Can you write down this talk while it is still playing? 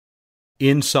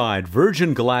Inside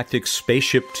Virgin Galactic's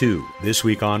Spaceship Two, this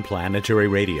week on Planetary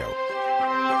Radio.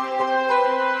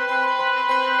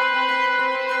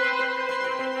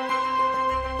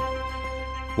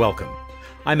 Welcome.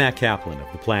 I'm Matt Kaplan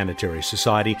of the Planetary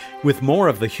Society with more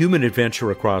of the human adventure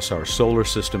across our solar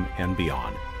system and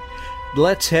beyond.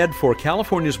 Let's head for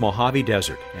California's Mojave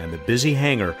Desert and the busy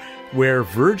hangar where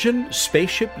Virgin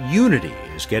Spaceship Unity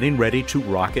is getting ready to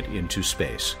rocket into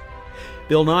space.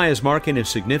 Bill Nye is marking a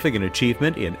significant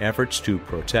achievement in efforts to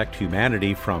protect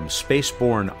humanity from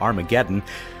spaceborne Armageddon.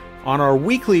 On our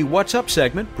weekly What's Up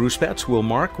segment, Bruce Betts will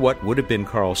mark what would have been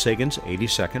Carl Sagan's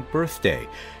 82nd birthday,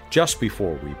 just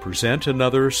before we present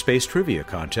another space trivia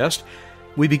contest.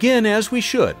 We begin, as we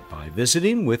should, by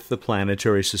visiting with the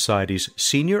Planetary Society's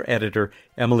senior editor,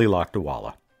 Emily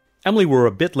Lakdawalla. Emily, we're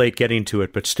a bit late getting to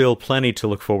it, but still plenty to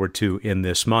look forward to in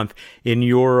this month. In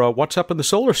your What's Up in the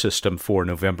Solar System for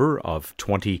November of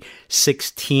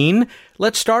 2016,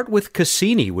 let's start with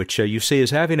Cassini, which you say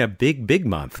is having a big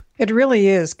month. It really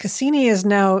is. Cassini is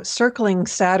now circling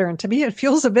Saturn. To me, it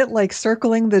feels a bit like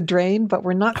circling the drain, but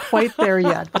we're not quite there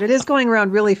yet. But it is going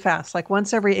around really fast, like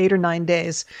once every 8 or 9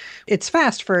 days. It's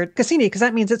fast for Cassini because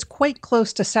that means it's quite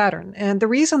close to Saturn. And the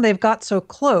reason they've got so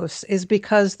close is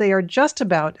because they are just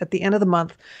about, at the end of the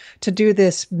month, to do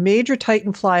this major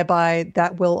Titan flyby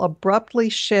that will abruptly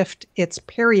shift its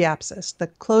periapsis, the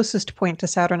closest point to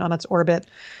Saturn on its orbit,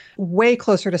 way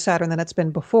closer to Saturn than it's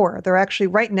been before. They're actually,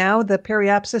 right now, the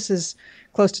periapsis is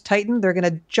close to Titan. They're going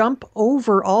to jump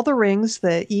over all the rings,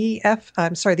 the E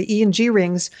and G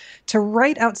rings, to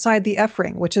right outside the F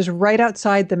ring, which is right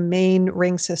outside the main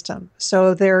ring system.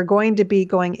 So they're going to be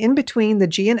going in between the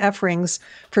G and F rings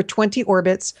for 20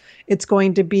 orbits. It's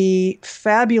going to be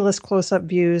fabulous close-up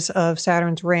views of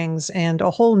Saturn's rings and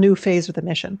a whole new phase of the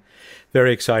mission.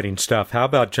 Very exciting stuff. How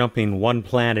about jumping one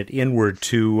planet inward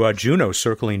to Juno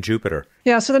circling Jupiter?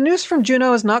 Yeah, so the news from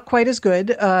Juno is not quite as good.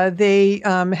 They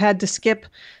had to skip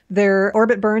their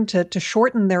orbit burn to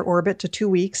shorten their orbit to 2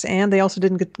 weeks, and they also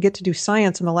didn't get to do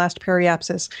science in the last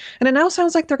periapsis. And it now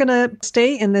sounds like they're going to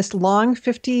stay in this long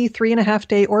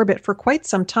 53.5-day orbit for quite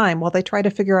some time while they try to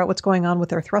figure out what's going on with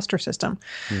their thruster system.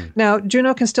 Now,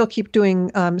 Juno can still keep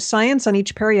doing science on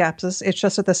each periapsis. It's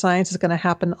just that the science is going to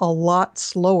happen a lot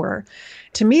slower.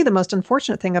 To me, the most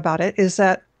unfortunate thing about it is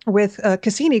that with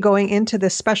Cassini going into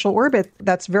this special orbit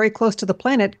that's very close to the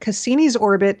planet, Cassini's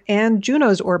orbit and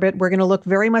Juno's orbit were going to look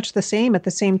very much the same at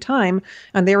the same time,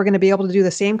 and they were going to be able to do the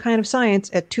same kind of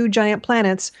science at two giant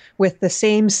planets with the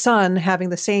same sun having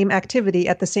the same activity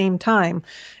at the same time.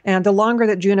 And the longer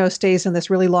that Juno stays in this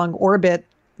really long orbit,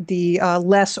 the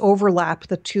less overlap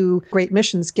the two great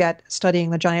missions get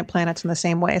studying the giant planets in the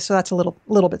same way. So that's a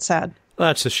little bit sad.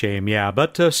 That's a shame, yeah,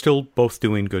 but still both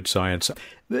doing good science.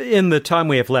 In the time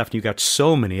we have left, you've got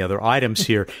so many other items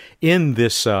here in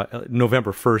this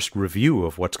November 1st review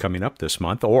of what's coming up this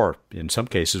month, or in some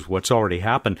cases, what's already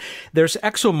happened. There's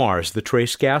ExoMars, the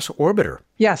trace gas orbiter.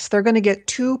 Yes, they're going to get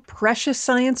two precious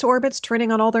science orbits,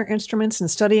 turning on all their instruments and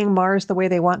studying Mars the way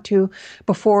they want to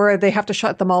before they have to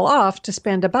shut them all off to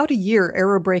spend about a year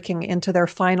aerobraking into their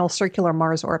final circular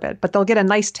Mars orbit. But they'll get a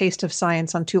nice taste of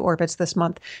science on two orbits this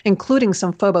month, including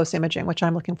some Phobos imaging, which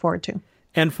I'm looking forward to.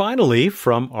 And finally,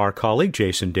 from our colleague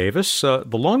Jason Davis, the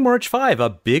Long March 5, a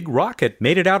big rocket,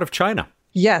 made it out of China.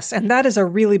 Yes, and that is a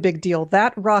really big deal.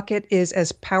 That rocket is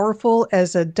as powerful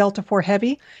as a Delta IV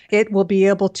Heavy. It will be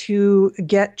able to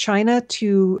get China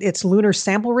to its lunar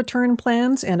sample return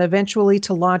plans and eventually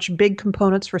to launch big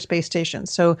components for space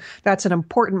stations. So that's an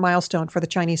important milestone for the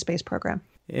Chinese space program.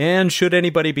 And should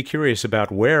anybody be curious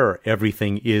about where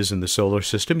everything is in the solar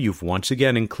system, you've once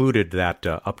again included that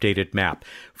updated map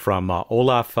from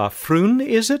Olaf Frun,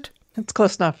 is it? That's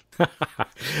close enough. All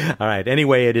right.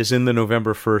 Anyway, it is in the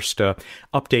November 1st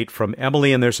update from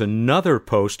Emily, and there's another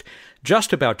post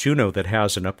just about Juno that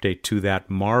has an update to that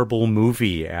Marble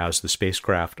movie as the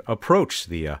spacecraft approach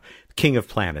the king of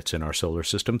planets in our solar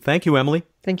system. Thank you, Emily.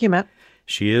 Thank you, Matt.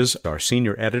 She is our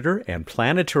senior editor and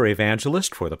planetary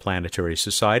evangelist for the Planetary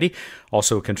Society,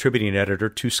 also a contributing editor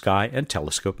to Sky and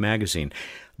Telescope magazine.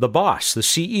 The boss, the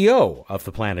CEO of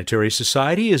the Planetary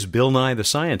Society, is Bill Nye the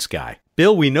Science Guy.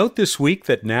 Bill, we note this week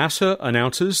that NASA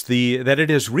announces that it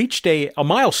has reached a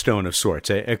milestone of sorts,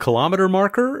 a kilometer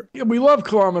marker. Yeah, we love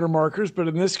kilometer markers, but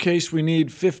in this case, we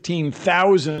need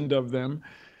 15,000 of them.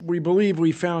 We believe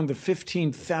we found the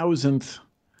 15,000th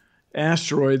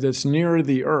asteroid that's near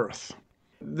the Earth.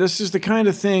 This is the kind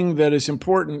of thing that is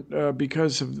important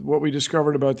because of what we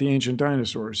discovered about the ancient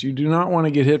dinosaurs. You do not want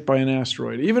to get hit by an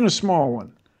asteroid, even a small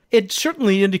one. It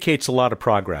certainly indicates a lot of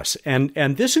progress, and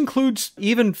this includes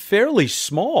even fairly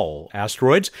small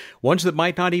asteroids, ones that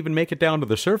might not even make it down to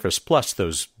the surface, plus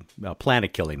those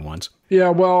planet-killing ones. Yeah,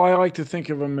 well, I like to think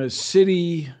of them as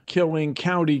city-killing,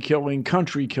 county-killing,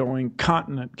 country-killing,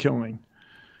 continent-killing,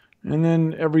 and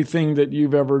then everything that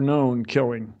you've ever known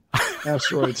killing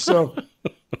asteroids. So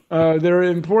they're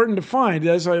important to find.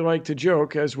 As we like to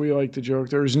joke,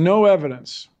 there's no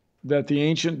evidence that the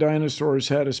ancient dinosaurs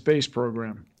had a space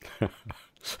program.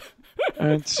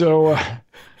 And so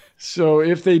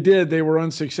if they did, they were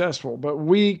unsuccessful. But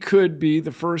we could be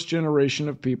the first generation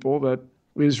of people that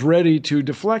is ready to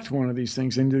deflect one of these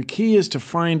things. And the key is to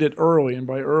find it early. And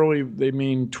by early, they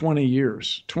mean 20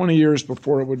 years. 20 years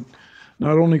before it would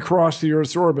not only cross the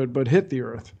Earth's orbit, but hit the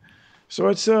Earth. So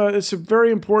it's a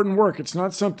very important work. It's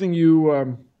not something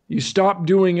you stop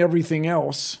doing everything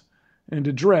else and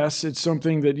address. It's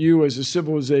something that you as a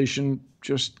civilization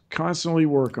just constantly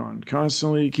work on,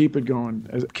 constantly keep it going.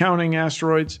 Counting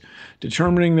asteroids,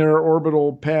 determining their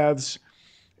orbital paths,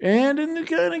 and in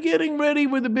kind of getting ready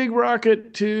with a big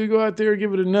rocket to go out there and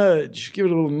give it a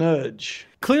little nudge.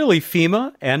 Clearly,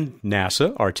 FEMA and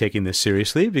NASA are taking this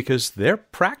seriously because they're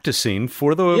practicing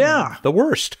for the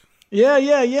worst.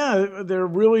 Yeah. They're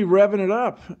really revving it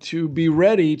up to be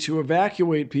ready to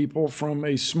evacuate people from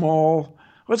a small,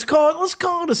 let's call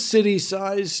it a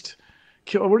city-sized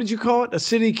killer. What did you call it? A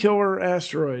city killer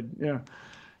asteroid. Yeah.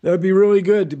 That would be really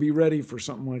good to be ready for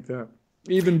something like that.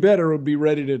 Even better would be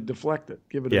ready to deflect it,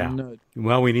 give it a nudge.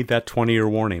 Well, we need that 20-year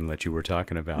warning that you were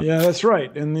talking about. Yeah, that's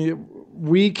right. And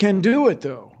we can do it,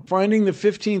 though. Finding the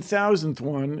 15,000th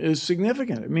one is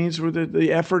significant. It means the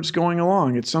effort's going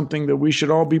along. It's something that we should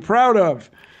all be proud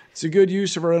of. It's a good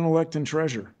use of our intellect and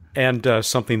treasure. And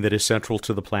something that is central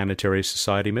to the Planetary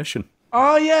Society mission.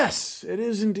 Oh, yes, it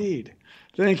is indeed.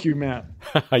 Thank you, Matt.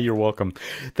 You're welcome.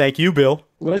 Thank you, Bill.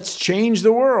 Let's change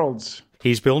the worlds.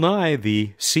 He's Bill Nye,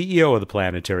 the CEO of the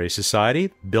Planetary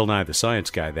Society. Bill Nye, the science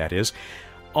guy, that is.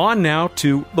 On now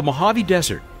to the Mojave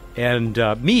Desert and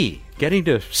me getting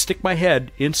to stick my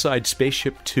head inside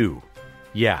Spaceship Two.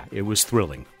 Yeah, it was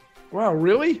thrilling. Wow,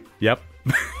 really? Yep.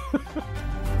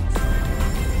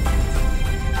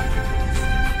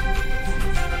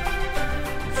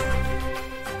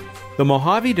 The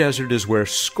Mojave Desert is where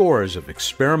scores of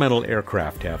experimental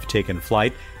aircraft have taken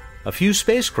flight, a few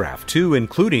spacecraft too,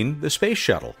 including the Space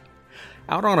Shuttle.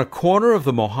 Out on a corner of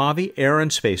the Mojave Air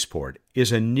and Spaceport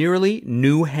is a nearly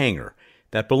new hangar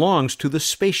that belongs to the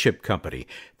Spaceship Company,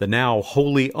 the now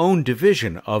wholly owned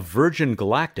division of Virgin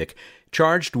Galactic,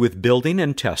 charged with building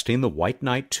and testing the White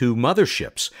Knight II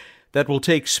motherships that will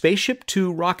take Spaceship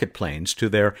Two rocket planes to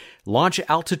their launch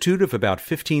altitude of about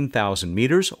 15,000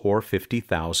 meters or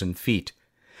 50,000 feet.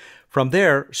 From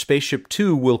there, Spaceship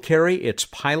Two will carry its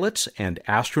pilots and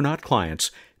astronaut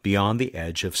clients beyond the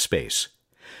edge of space.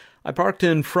 I parked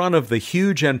in front of the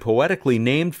huge and poetically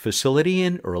named facility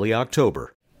in early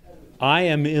October. I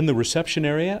am in the reception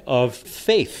area of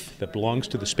Faith that belongs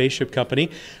to the Spaceship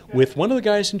Company with one of the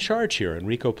guys in charge here,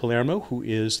 Enrico Palermo, who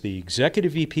is the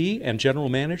Executive VP and General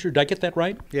Manager. Did I get that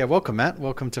right? Yeah, welcome, Matt.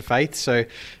 Welcome to Faith. So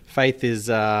Faith is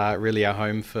really our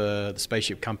home for the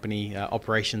Spaceship Company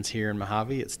operations here in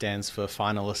Mojave. It stands for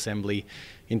Final Assembly,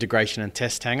 Integration and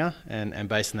Test Hangar. And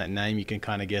based on that name, you can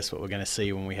kind of guess what we're going to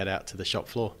see when we head out to the shop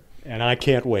floor. And I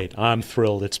can't wait. I'm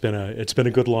thrilled. It's been a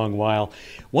good long while.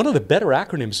 One of the better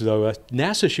acronyms, though,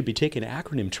 NASA should be taking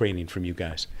acronym training from you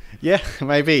guys. Yeah,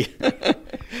 maybe.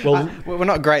 Well, we're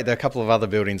not great. There are a couple of other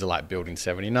buildings, like Building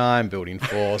 79, Building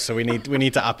 4. So we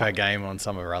need to up our game on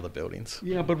some of our other buildings.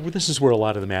 Yeah, but this is where a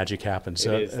lot of the magic happens.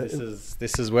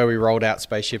 This is where we rolled out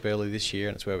Spaceship early this year,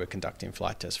 and it's where we're conducting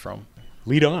flight tests from.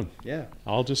 Lead on. Yeah.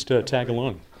 I'll just tag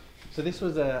along. So this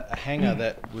was a hangar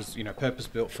that was,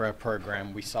 purpose-built for our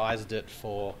program. We sized it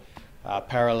for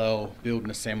parallel build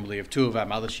and assembly of two of our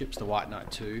motherships, the White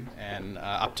Knight II, and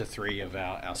up to three of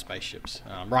our spaceships.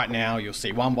 Right now, you'll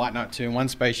see one White Knight II and one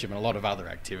spaceship and a lot of other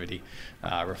activity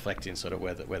reflecting sort of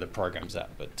where the program's at.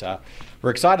 But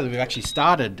we're excited that we've actually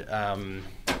started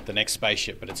the next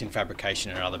spaceship, but it's in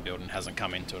fabrication in another building, hasn't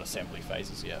come into an assembly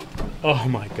phases yet. Oh,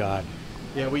 my God.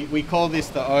 Yeah, we call this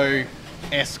the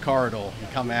OS corridor. You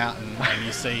come out and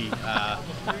you see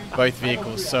both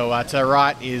vehicles. So to the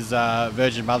right is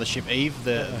Virgin Mothership Eve,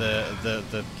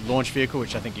 the launch vehicle,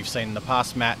 which I think you've seen in the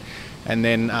past, Matt. And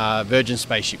then Virgin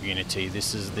Spaceship Unity.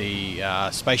 This is the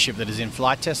spaceship that is in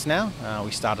flight test now.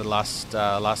 We started last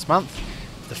month.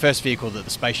 The first vehicle that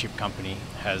the Spaceship Company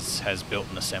has built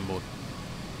and assembled.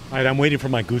 All right, I'm waiting for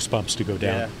my goosebumps to go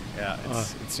down. Yeah,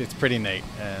 it's pretty neat.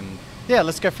 And yeah,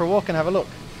 let's go for a walk and have a look.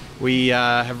 we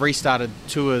have restarted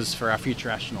tours for our future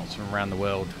astronauts from around the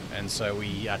world, and so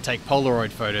we take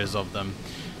Polaroid photos of them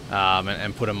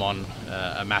and put them on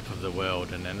a map of the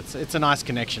world, and it's a nice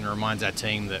connection. It reminds our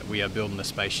team that we are building the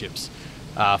spaceships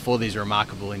for these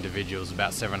remarkable individuals.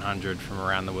 About 700 from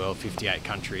around the world, 58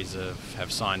 countries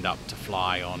have signed up to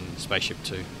fly on Spaceship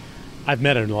Two. I've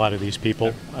met a lot of these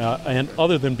people, and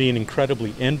other than being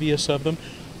incredibly envious of them,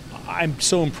 I'm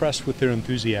so impressed with their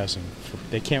enthusiasm.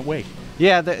 They can't wait.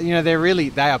 Yeah,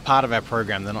 they are part of our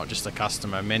program. They're not just a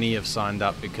customer. Many have signed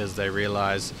up because they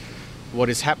realise what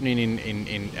is happening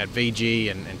at VG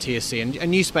and TSC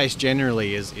and New Space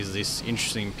generally is this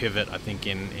interesting pivot, I think,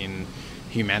 in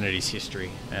humanity's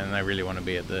history, and they really want to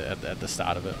be at the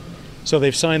start of it. So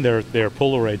they've signed their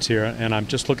Polaroids here, and I'm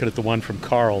just looking at the one from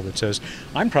Carl that says,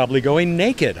 "I'm probably going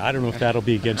naked." I don't know if that'll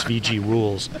be against VG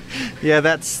rules. Yeah,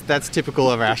 that's typical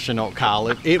of astronaut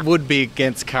Carl. It would be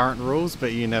against current rules,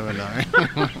 but you never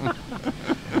know.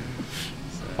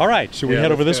 All right, should we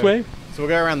head over this way? So we'll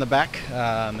go around the back,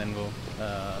 and then we'll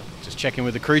just check in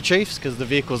with the crew chiefs, because the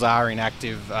vehicles are in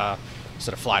active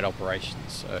sort of flight operations,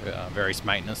 so various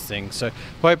maintenance things. So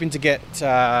we're hoping to get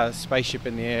Spaceship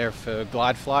in the air for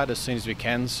glide flight as soon as we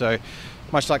can. So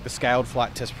much like the scaled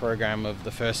flight test program of the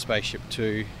first Spaceship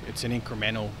 2, it's an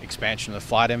incremental expansion of the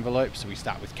flight envelope. So we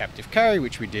start with captive carry,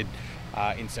 which we did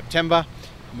in September,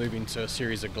 move into a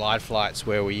series of glide flights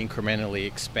where we incrementally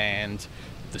expand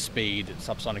the speed,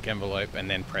 subsonic envelope, and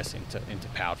then press into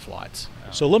powered flights.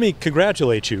 So let me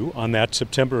congratulate you on that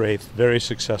September 8th very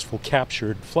successful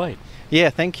captured flight. Yeah,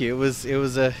 thank you. It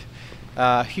was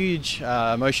a huge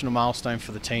emotional milestone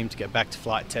for the team to get back to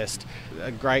flight test.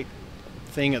 A great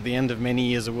thing at the end of many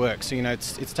years of work. So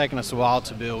it's taken us a while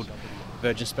to build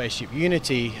Virgin Spaceship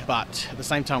Unity, but at the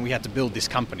same time we had to build this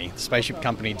company. The Spaceship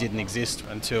company didn't exist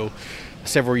until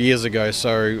several years ago,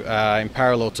 so in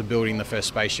parallel to building the first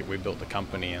spaceship, we built the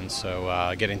company, and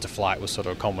so getting to flight was sort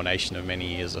of a combination of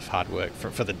many years of hard work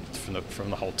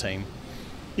from the whole team.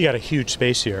 You got a huge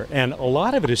space here, and a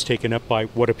lot of it is taken up by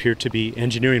what appear to be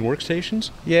engineering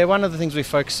workstations. Yeah, one of the things we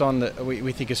focus on that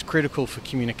we think is critical for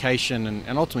communication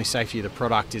and ultimately safety of the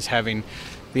product is having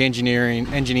the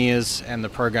engineers and the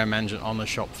program management on the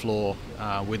shop floor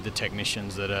with the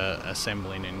technicians that are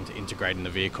assembling and integrating the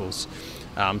vehicles.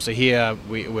 So here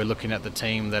we're looking at the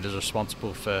team that is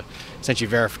responsible for essentially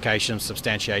verification,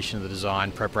 substantiation of the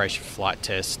design, preparation for flight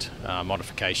test,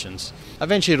 modifications.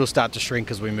 Eventually it'll start to shrink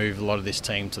as we move a lot of this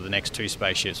team to the next two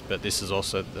spaceships, but this is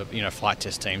also the flight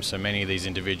test team, so many of these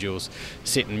individuals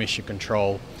sit in mission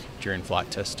control during flight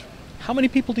test. How many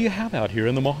people do you have out here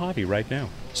in the Mojave right now?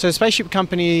 So the Spaceship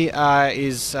Company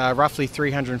is roughly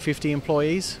 350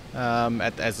 employees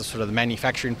as the sort of the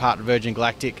manufacturing part of Virgin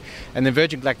Galactic, and then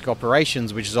Virgin Galactic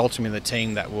Operations, which is ultimately the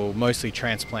team that will mostly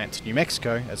transplant to New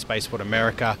Mexico at Spaceport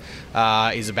America,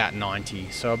 is about 90.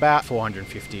 So about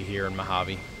 450 here in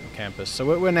Mojave campus.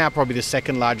 So we're now probably the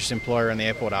second largest employer in the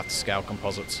airport after Scale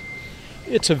Composites.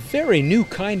 It's a very new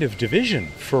kind of division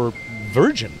for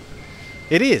Virgin.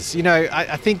 It is.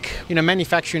 I think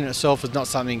manufacturing itself is not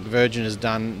something Virgin has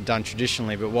done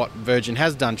traditionally, but what Virgin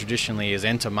has done traditionally is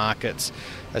enter markets,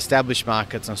 establish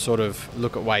markets, and sort of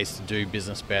look at ways to do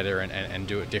business better and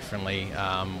do it differently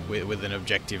with an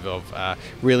objective of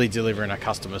really delivering our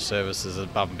customer services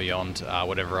above and beyond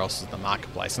whatever else is in the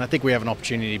marketplace. And I think we have an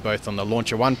opportunity both on the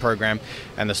Launcher 1 program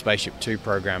and the Spaceship 2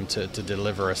 program to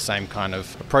deliver a same kind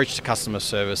of approach to customer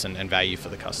service and value for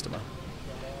the customer.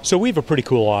 So we have a pretty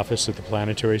cool office at the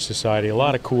Planetary Society, a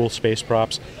lot of cool space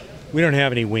props. We don't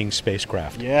have any winged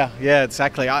spacecraft. Yeah,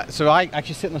 exactly. So I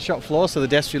actually sit on the shop floor, so the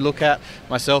desk you look at,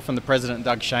 myself and the president,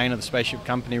 Doug Shane of the Spaceship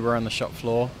Company, we're on the shop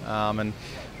floor. And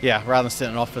yeah, rather than sit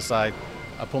in an office, I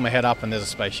pull my head up and there's a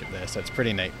spaceship there, so it's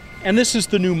pretty neat. And this is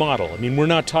the new model. I mean, we're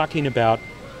not talking about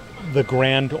the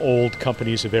grand old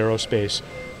companies of aerospace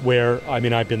where,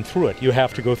 I've been through it. You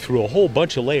have to go through a whole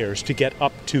bunch of layers to get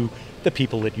up to the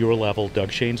people at your level,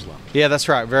 Doug Shane's level. Yeah, that's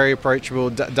right. Very approachable.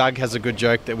 Doug has a good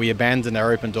joke that we abandoned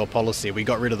our open door policy. We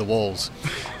got rid of the walls.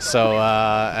 So,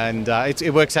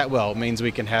 it works out well. It means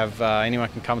we can have anyone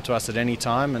can come to us at any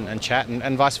time and chat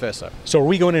and vice versa. So are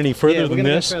we going any further than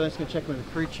this? Go further. Let's go check with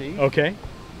the crew chief. Okay.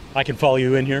 I can follow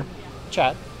you in here?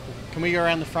 Chad, can we go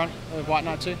around the front of White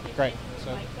Knight 2? Great.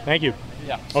 So, thank you.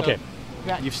 Yeah. Okay.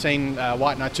 You've seen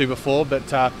White Knight 2 before,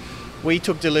 but we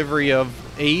took delivery of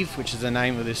Eve, which is the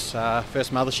name of this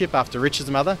first mothership after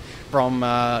Richard's mother, from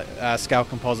Scale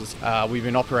Composites. We've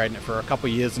been operating it for a couple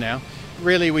of years now.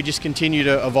 Really, we just continue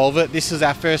to evolve it. This is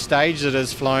our first stage that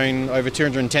has flown over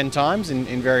 210 times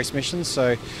in various missions,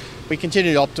 so we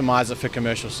continue to optimize it for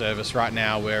commercial service. Right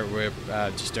now, we're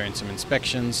just doing some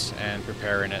inspections and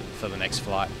preparing it for the next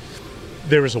flight.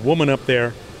 there is a woman up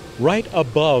there right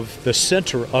above the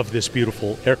center of this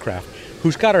beautiful aircraft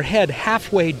who's got her head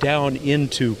halfway down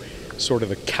into sort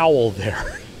of a cowl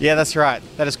there. Yeah, that's right.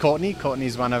 That is Courtney.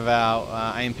 Courtney's one of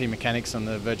our A&P mechanics on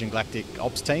the Virgin Galactic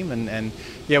ops team. And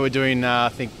yeah, we're doing, I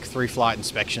think, 3 flight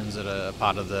inspections that are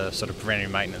part of the sort of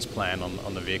preventative maintenance plan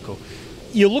on the vehicle.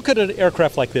 You look at an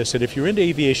aircraft like this, and if you're into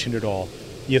aviation at all,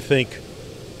 you think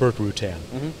Burt Rutan.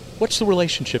 Mm-hmm. What's the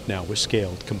relationship now with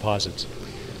Scaled Composites?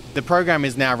 The program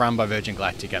is now run by Virgin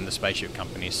Galactic and the Spaceship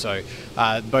Company. So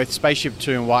both Spaceship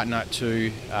 2 and White Knight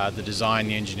 2, the design,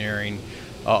 the engineering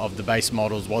of the base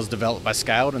models was developed by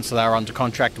Scaled, and so they were under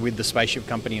contract with the Spaceship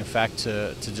Company, in fact,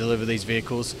 to deliver these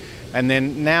vehicles. And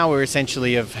then now we're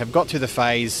essentially have got through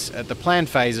the planned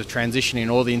phase of transitioning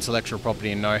all the intellectual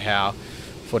property and know-how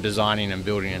for designing and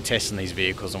building and testing these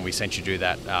vehicles, and we essentially do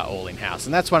that all in-house.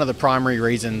 And that's one of the primary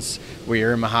reasons we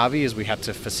are in Mojave, is we had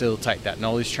to facilitate that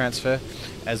knowledge transfer,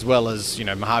 as well as,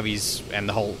 Mojave's and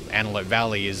the whole Antelope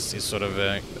Valley is sort of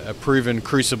a proven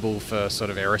crucible for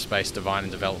sort of aerospace design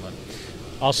and development.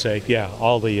 I'll say, yeah,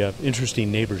 all the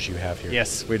interesting neighbors you have here.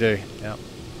 Yes, we do. Yeah. All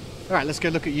right, let's go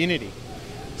look at Unity.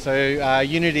 So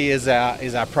Unity is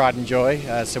our pride and joy.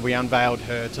 So we unveiled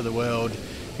her to the world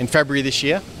in February this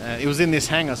year. It was in this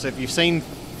hangar. So if you've seen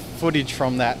footage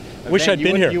from that, wish I'd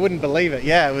been here. You wouldn't believe it.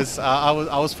 Yeah, it was.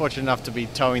 I was fortunate enough to be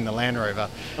towing the Land Rover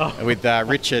with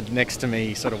Richard next to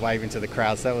me, sort of waving to the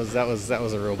crowds. That was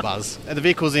a real buzz. The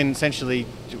vehicle's in essentially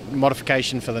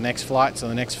modification for the next flight. So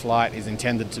the next flight is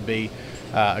intended to be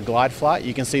a glide flight.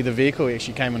 You can see the vehicle. It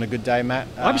actually came on a good day, Matt.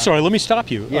 I'm sorry, let me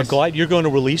stop you. Yes. A glide, you're going to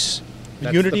release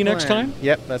Unity next time?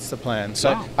 Yep, that's the plan.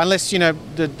 So unless,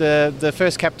 the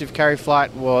first captive carry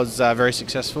flight was very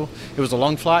successful. It was a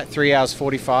long flight, 3 hours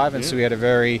 45, and so we had a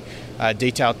very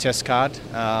detailed test card.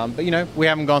 But, we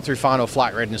haven't gone through final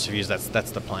flight readiness reviews.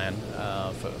 That's the plan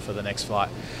for the next flight.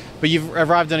 But you've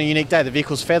arrived on a unique day. The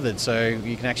vehicle's feathered, so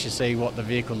you can actually see what the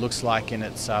vehicle looks like in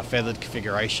its feathered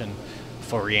configuration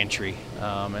for re-entry.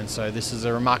 And so this is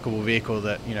a remarkable vehicle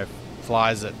that,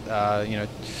 flies at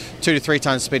 2 to 3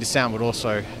 times the speed of sound, but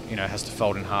also has to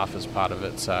fold in half as part of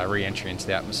its re-entry into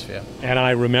the atmosphere. And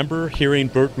I remember hearing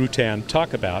Burt Rutan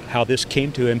talk about how this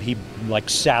came to him. He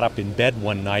sat up in bed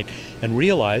one night and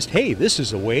realized, hey, this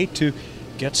is a way to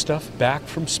get stuff back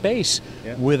from space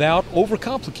without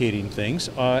overcomplicating things.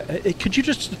 Could you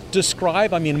just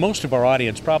describe, most of our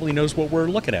audience probably knows what we're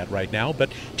looking at right now, but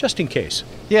just in case.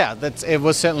 Yeah, it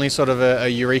was certainly sort of a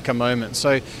eureka moment.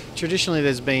 So traditionally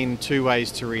there's been 2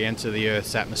 ways to re-enter the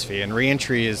Earth's atmosphere, and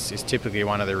re-entry is typically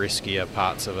one of the riskier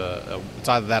parts of it's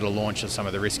either that or launch are some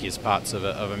of the riskiest parts of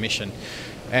a mission.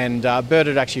 And Burt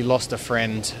had actually lost a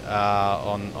friend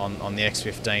on the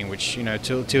X-15, which,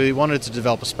 till he wanted to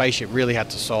develop a spaceship, really had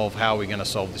to solve how are we going to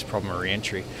solve this problem of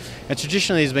re-entry. And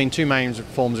traditionally there's been 2 main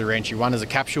forms of re-entry. One is a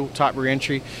capsule type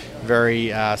re-entry,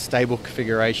 very stable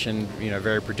configuration,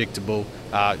 very predictable.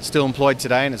 It's still employed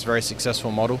today, and it's a very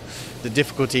successful model. The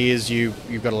difficulty is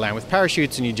you've got to land with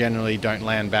parachutes, and you generally don't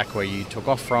land back where you took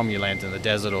off from. You land in the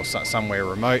desert or somewhere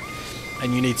remote,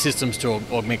 and you need systems to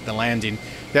augment the landing.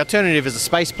 The alternative is a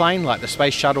space plane, like the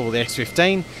Space Shuttle or the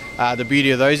X-15. The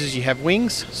beauty of those is you have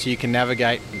wings, so you can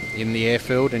navigate in the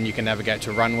airfield, and you can navigate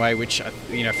to a runway, which,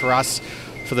 for us,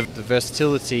 for the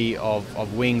versatility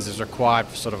of wings is required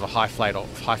for sort of a high flight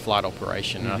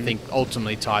operation. Mm-hmm. And I think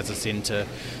ultimately ties us into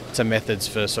methods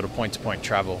for sort of point-to-point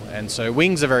travel. And so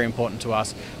wings are very important to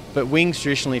us. But wings,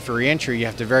 traditionally for re-entry, you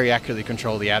have to very accurately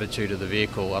control the attitude of the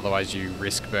vehicle, otherwise you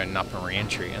risk burning up on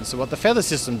re-entry. And so what the feather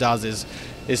system does is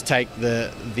take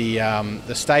the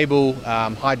stable,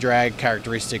 high drag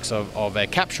characteristics of a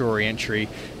capsule re-entry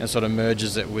and sort of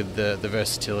merges it with the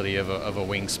versatility of a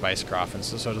winged spacecraft. And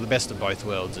so sort of the best of both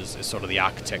worlds is sort of the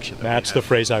architecture that That's the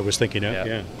phrase I was thinking of.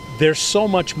 Yeah. There's so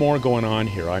much more going on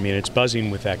here. It's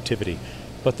buzzing with activity,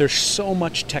 but there's so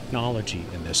much technology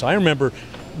in this. I remember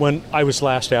when I was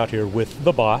last out here with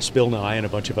the boss, Bill Nye, and a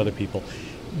bunch of other people,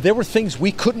 there were things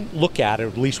we couldn't look at, or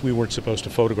at least we weren't supposed to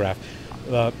photograph,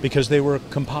 because they were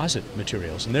composite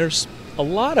materials. And there's a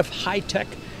lot of high-tech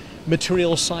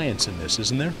material science in this,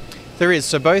 isn't there? There is.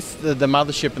 So both the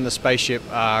mothership and the spaceship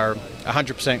are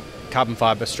 100% carbon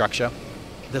fiber structure.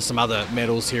 There's some other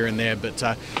metals here and there, but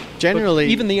generally...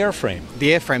 But even the airframe.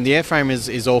 The airframe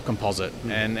is all composite.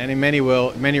 Mm. And in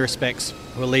many respects,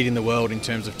 we're leading the world in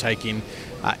terms of taking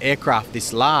aircraft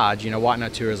this large, White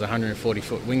Knight 2 has a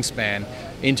 140-foot wingspan,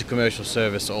 into commercial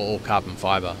service, all carbon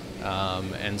fiber.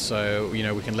 And so,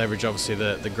 we can leverage, obviously,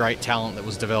 the great talent that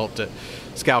was developed at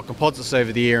Scaled Composites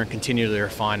over the year and continually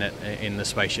refine it in the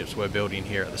spaceships we're building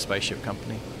here at the Spaceship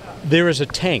Company. There is a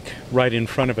tank right in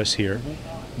front of us here.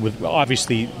 Mm-hmm. With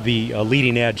obviously the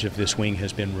leading edge of this wing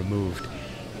has been removed.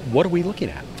 what are we looking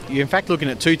at? You're in fact looking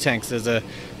at two tanks. There's a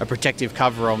protective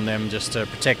cover on them just to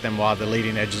protect them while the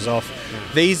leading edge is off.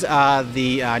 These are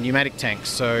the pneumatic tanks.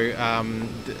 So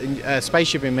a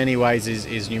spaceship in many ways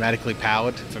is pneumatically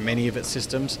powered for many of its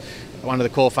systems. One of the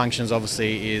core functions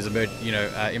obviously is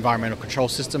environmental control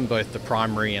system, both the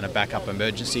primary and a backup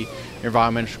emergency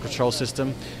environmental control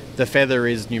system. The feather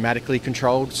is pneumatically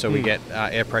controlled, so we get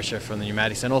air pressure from the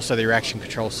pneumatics, and also the reaction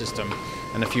control system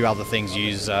and a few other things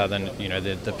use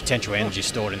the potential energy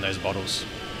stored in those bottles.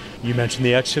 You mentioned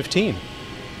the X-15.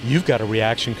 You've got a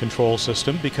reaction control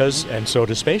system and so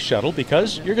does Space Shuttle,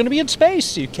 because you're going to be in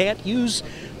space. You can't use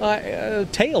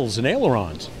tails and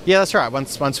ailerons. Yeah, that's right.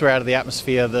 Once we're out of the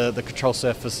atmosphere, the control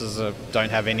surfaces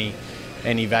don't have any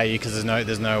value because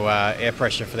there's no air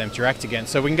pressure for them to react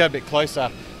against. So we can go a bit closer.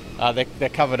 They're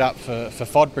covered up for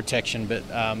FOD protection, but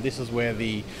this is where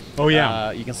you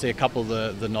can see a couple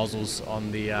of the nozzles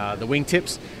on the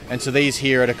wingtips, and so these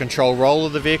here are the control roll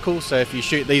of the vehicle. So if you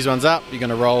shoot these ones up, you're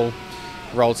going to roll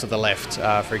to the left,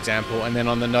 for example, and then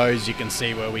on the nose you can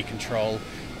see where we control.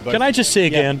 Can I just say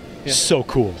again? Yeah. So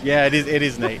cool. Yeah, it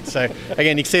is neat. So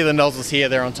again, you can see the nozzles here.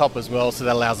 They're on top as well, so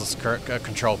that allows us to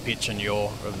control pitch and yaw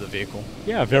of the vehicle.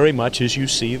 Yeah, very much as you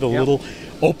see the little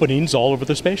openings all over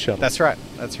the space shuttle. That's right.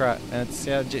 And it's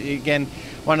again,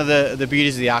 one of the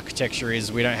beauties of the architecture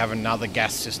is we don't have another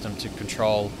gas system to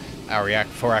control our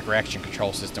reaction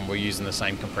control system. We're using the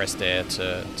same compressed air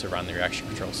to run the reaction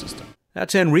control system.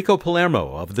 That's Enrico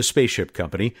Palermo of the Spaceship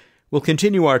Company. We'll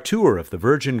continue our tour of the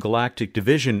Virgin Galactic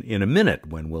Division in a minute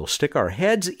when we'll stick our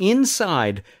heads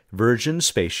inside Virgin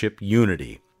Spaceship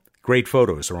Unity. Great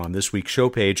photos are on this week's show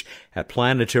page at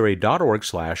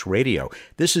planetary.org/radio.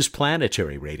 This is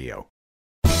Planetary Radio.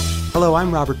 Hello,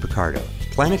 I'm Robert Picardo,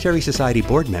 Planetary Society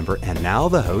board member and now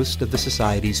the host of the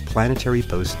Society's Planetary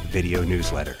Post video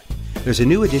newsletter. There's a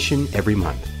new edition every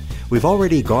month. We've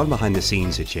already gone behind the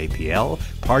scenes at JPL,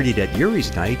 partied at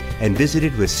Yuri's Night, and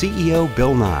visited with CEO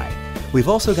Bill Nye. We've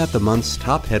also got the month's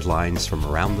top headlines from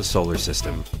around the solar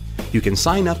system. You can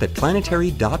sign up at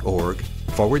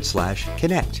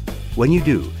planetary.org/connect. When you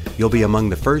do, you'll be among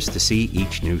the first to see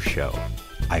each new show.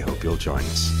 I hope you'll join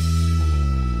us.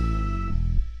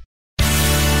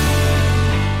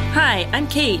 Hi, I'm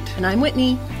Kate. And I'm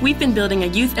Whitney. We've been building a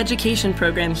youth education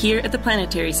program here at the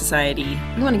Planetary Society.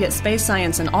 We want to get space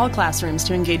science in all classrooms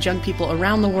to engage young people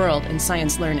around the world in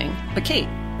science learning. But Kate,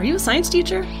 are you a science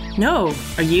teacher? No.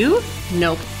 Are you?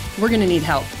 Nope. We're going to need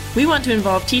help. We want to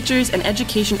involve teachers and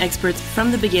education experts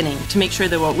from the beginning to make sure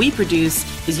that what we produce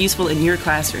is useful in your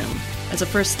classroom. As a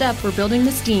first step, we're building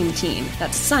the STEAM team.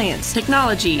 That's science,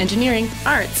 technology, engineering,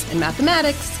 arts, and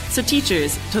mathematics. So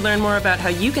teachers, to learn more about how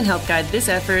you can help guide this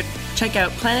effort, check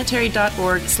out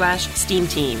planetary.org/STEAM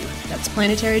team. That's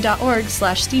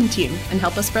planetary.org/STEAM team, and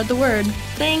help us spread the word.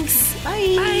 Thanks.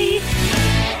 Bye. Bye.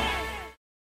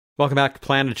 Welcome back to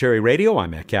Planetary Radio.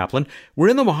 I'm Matt Kaplan. We're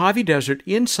in the Mojave Desert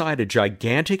inside a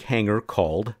gigantic hangar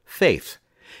called Faith.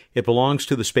 It belongs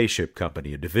to the Spaceship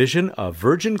Company, a division of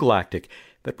Virgin Galactic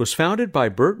that was founded by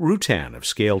Burt Rutan of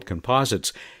Scaled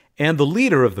Composites and the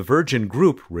leader of the Virgin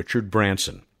Group, Richard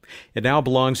Branson. It now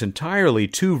belongs entirely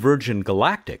to Virgin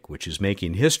Galactic, which is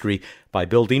making history by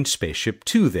building Spaceship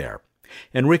Two there.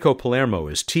 Enrico Palermo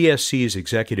is TSC's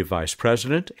Executive Vice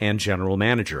President and General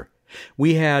Manager.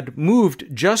 We had moved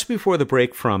just before the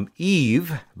break from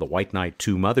Eve, the White Knight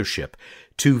II mothership,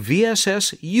 to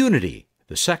VSS Unity,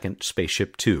 the second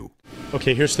Spaceship Two.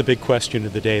 Okay, here's the big question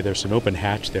of the day. There's an open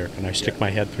hatch there. Can I stick my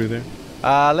head through there?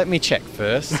 Let me check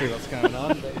first, see what's going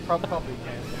on. Probably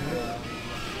can.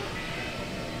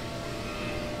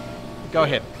 Go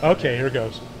ahead. Okay, here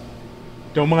goes.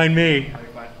 Don't mind me.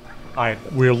 All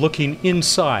right, we're looking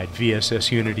inside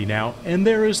VSS Unity now, and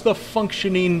there is the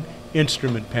functioning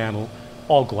instrument panel,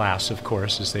 all glass, of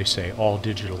course, as they say, all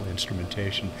digital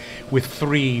instrumentation, with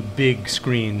 3 big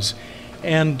screens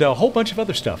and a whole bunch of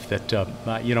other stuff that,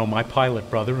 my pilot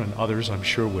brother and others I'm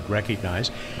sure would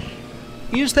recognize.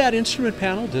 Is that instrument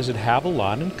panel, does it have a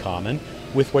lot in common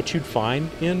with what you'd find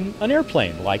in an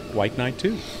airplane like White Knight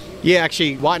II? Yeah,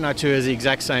 actually, White Knight 2 is the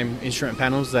exact same instrument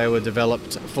panels. They were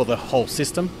developed for the whole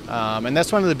system. And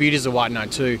that's one of the beauties of White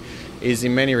Knight 2, is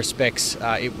in many respects,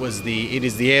 it is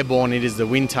the airborne, it is the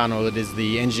wind tunnel, it is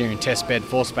the engineering test bed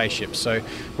for spaceships. So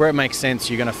where it makes sense,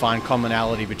 you're going to find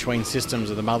commonality between systems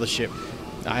of the mothership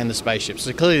and the spaceship.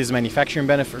 So clearly there's manufacturing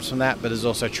benefits from that, but there's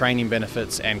also training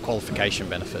benefits and qualification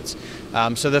benefits.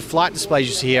 So the flight displays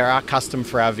you see here are custom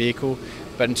for our vehicle.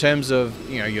 But in terms of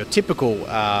your typical,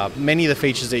 many of the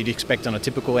features that you'd expect on a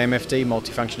typical MFD,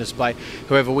 multifunction display,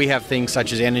 however, we have things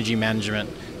such as energy management,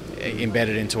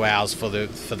 embedded into ours for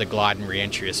the glide and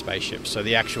re-entry of spaceships. So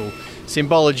the actual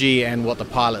symbology and what the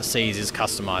pilot sees is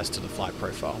customized to the flight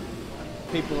profile.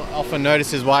 People often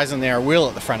notice why isn't there a wheel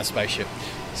at the front of spaceship?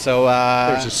 So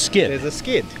there's a skid. There's a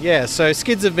skid, yeah. So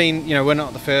skids have been, we're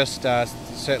not the first,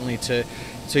 certainly to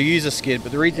use a skid,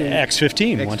 but the reason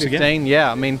X-15 once again.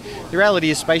 Yeah. I mean, the reality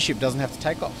is spaceship doesn't have to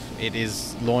take off. It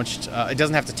is launched. It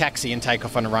doesn't have to taxi and take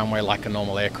off on a runway like a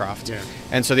normal aircraft. Yeah.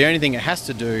 And so the only thing it has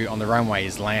to do on the runway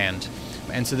is land.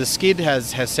 And so the skid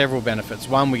has several benefits.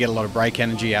 One, we get a lot of brake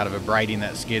energy out of abrading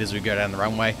that skid as we go down the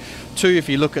runway. Two, if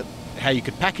you look at how you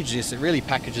could package this, it really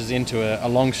packages into a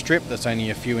long strip that's only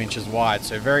a few inches wide,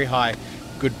 so very high,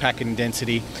 good packing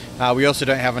density. We also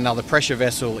don't have another pressure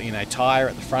vessel in a tyre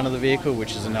at the front of the vehicle,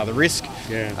 which is another risk.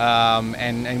 Yeah.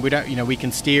 And we don't, we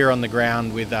can steer on the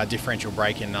ground with differential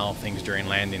braking and other things during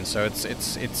landing. So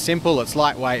it's simple, it's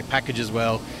lightweight, packages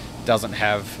well, doesn't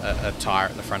have a tyre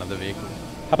at the front of the vehicle.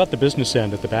 How about the business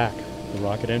end at the back, the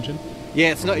rocket engine?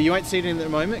 Yeah, it's not. You won't see it in the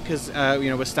moment because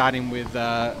we're starting with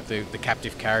the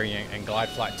captive carry and glide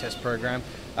flight test program.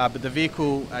 But the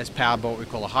vehicle is powered by what we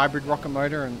call a hybrid rocket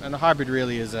motor, and a hybrid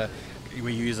really is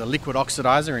we use a liquid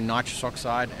oxidizer in nitrous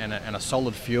oxide and a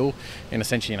solid fuel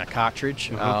essentially in a cartridge.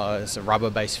 It's a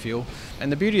rubber-based fuel.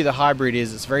 And the beauty of the hybrid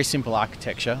is it's very simple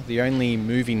architecture. The only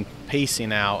moving piece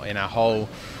in our whole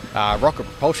rocket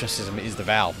propulsion system is the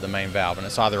valve, the main valve, and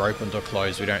it's either opened or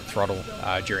closed. We don't throttle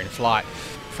during flight.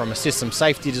 From a system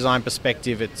safety design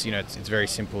perspective, it's very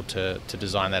simple to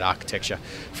design that architecture.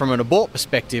 From an abort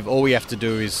perspective, all we have to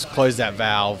do is close that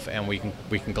valve, and we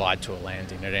can glide to a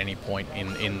landing at any point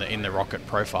in the rocket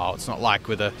profile. It's not like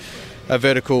with a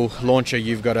vertical launcher,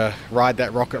 you've got to ride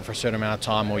that rocket for a certain amount of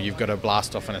time, or you've got to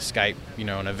blast off and escape,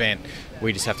 an event.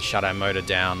 We just have to shut our motor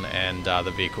down, and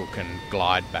the vehicle can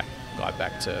glide back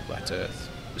to Earth.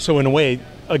 So in a way,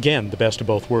 again, the best of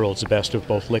both worlds, the best of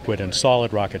both liquid and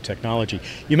solid rocket technology.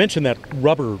 You mentioned that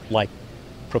rubber-like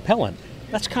propellant.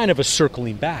 That's kind of a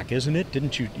circling back, isn't it?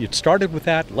 Didn't you? It started with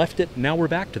that, left it, now we're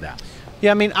back to that.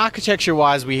 Yeah, I mean,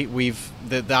 architecture-wise,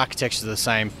 the architecture's the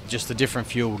same. Just the different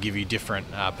fuel will give you different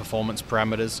performance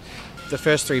parameters. The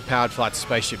first 3 powered flights of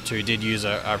Spaceship Two did use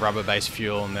a rubber-based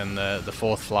fuel, and then the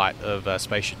fourth flight of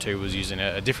Spaceship Two was using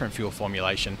a different fuel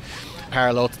formulation.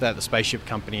 Parallel to that, the Spaceship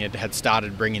Company had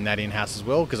started bringing that in-house as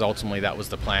well, because ultimately that was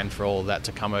the plan for all of that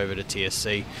to come over to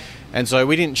TSC. And so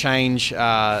we didn't change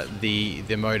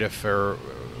the motor for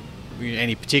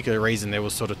any particular reason. There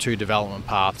was sort of 2 development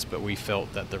paths, but we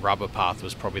felt that the rubber path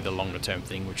was probably the longer-term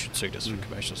thing which would suit us for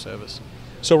commercial service.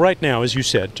 So right now, as you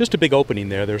said, just a big opening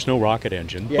there. There's no rocket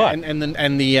engine. Yeah, but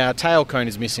and the tail cone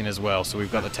is missing as well, so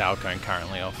we've got the tail cone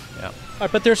currently off. Yeah.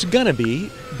 But there's going to be,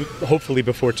 hopefully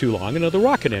before too long, another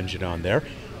rocket engine on there.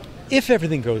 If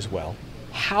everything goes well,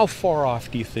 how far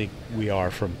off do you think we are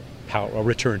from a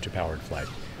return to powered flight?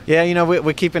 Yeah,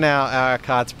 we're keeping our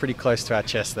cards pretty close to our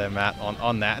chest there, Matt,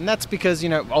 on that. And that's because,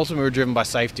 ultimately we're driven by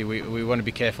safety. We want to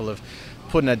be careful of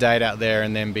putting a date out there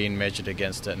and then being measured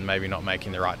against it and maybe not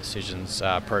making the right decisions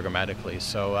programmatically.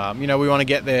 So, we want to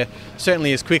get there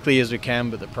certainly as quickly as we can,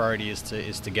 but the priority is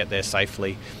to get there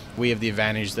safely. We have the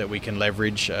advantage that we can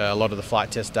leverage a lot of the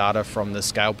flight test data from the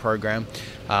SCALE program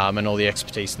and all the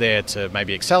expertise there to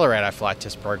maybe accelerate our flight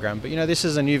test program. But, this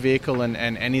is a new vehicle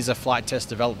and is a flight test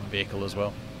development vehicle as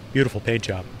well. Beautiful paint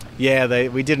job. Yeah,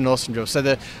 we did an awesome job. So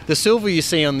the silver you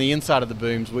see on the inside of the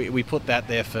booms, we put that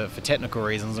there for technical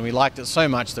reasons, and we liked it so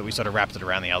much that we sort of wrapped it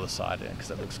around the other side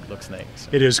because it looks neat. So.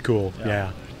 It is cool,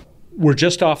 yeah. We're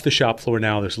just off the shop floor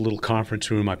now. There's a little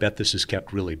conference room. I bet this is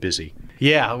kept really busy.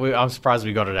 Yeah, I'm surprised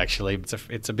we got it actually.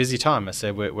 It's a busy time. I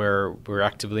said we're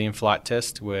actively in flight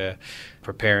test. We're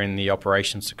preparing the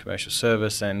operations to commercial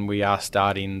service, and we are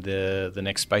starting the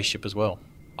next spaceship as well.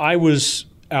 I was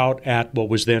out at what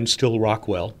was then still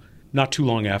Rockwell, not too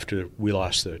long after we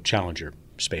lost the Challenger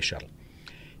space shuttle.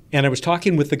 And I was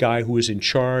talking with the guy who was in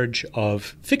charge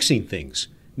of fixing things,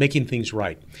 making things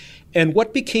right. And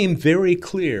what became very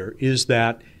clear is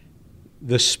that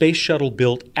the space shuttle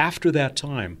built after that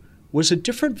time was a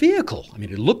different vehicle. I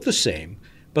mean, it looked the same,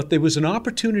 but there was an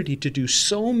opportunity to do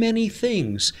so many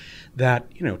things that,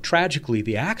 tragically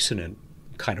the accident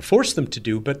kind of forced them to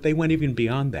do, but they went even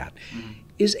beyond that. Mm-hmm.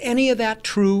 Is any of that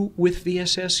true with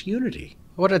VSS Unity?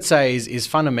 What I'd say is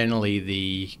fundamentally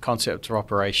the concept of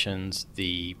operations,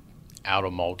 the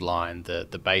outer mold line,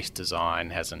 the base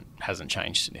design hasn't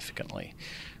changed significantly.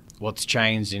 What's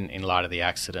changed in light of the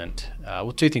accident?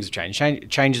 2 things have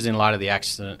changed. Changes in light of the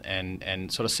accident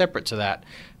and sort of separate to that,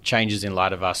 changes in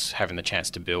light of us having the chance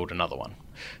to build another one.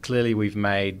 Clearly, we've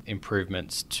made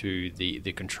improvements to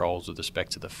the controls with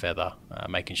respect to the feather,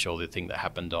 making sure the thing that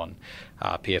happened on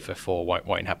PFF4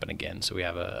 won't happen again. So we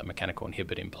have a mechanical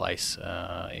inhibit in place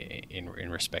in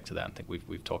respect to that. I think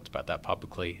we've talked about that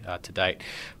publicly to date.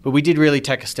 But we did really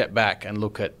take a step back and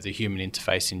look at the human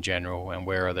interface in general and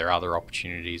where are there other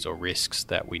opportunities or risks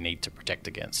that we need to protect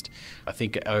against. I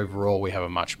think overall we have a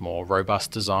much more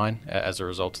robust design as a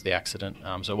result of the accident.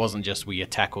 So it wasn't just we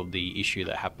tackled the issue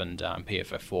that happened in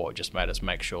PFF4. It just made us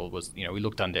make sure it was, we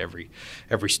looked under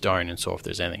every stone and saw if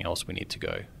there's anything else we need to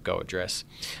go address.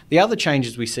 The other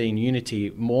changes we see in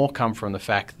Unity more come from the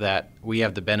fact that we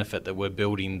have the benefit that we're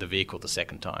building the vehicle the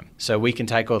second time. So we can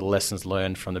take all the lessons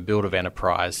learned from the build of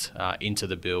Enterprise into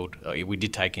the build. We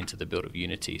did take into the build of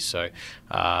Unity. So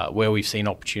where we've seen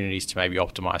opportunities to maybe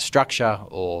optimize structure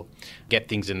or get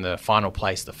things in the final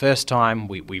place the first time,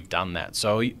 we've done that.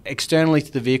 So externally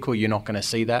to the vehicle, you're not going to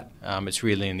see that. It's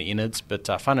really in the innards, but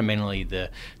fundamentally the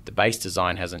base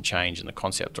design hasn't changed and the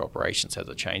concept of operations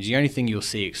hasn't changed. The only thing you'll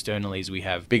see externally is we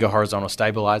have bigger horizontal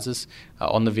stabilizers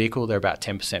on the vehicle. They're about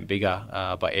 10% bigger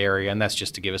by area, and that's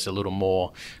just to give us a little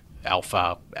more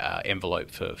alpha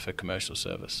envelope for commercial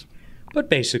service. But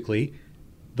basically,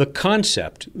 the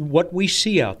concept, what we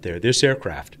see out there, this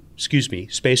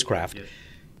spacecraft, yes.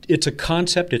 It's a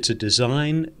concept, it's a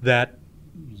design that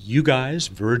you guys,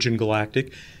 Virgin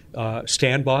Galactic,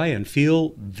 stand by and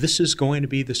feel this is going to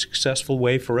be the successful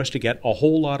way for us to get a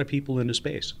whole lot of people into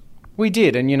space. We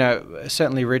did, and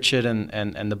certainly Richard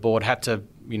and the board had to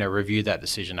review that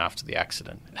decision after the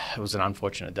accident. It was an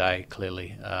unfortunate day,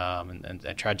 clearly, and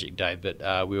a tragic day,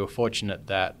 but we were fortunate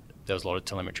that there was a lot of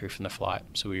telemetry from the flight,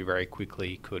 so we very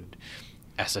quickly could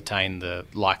ascertain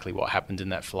likely what happened in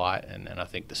that flight, and I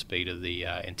think the speed of the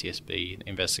NTSB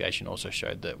investigation also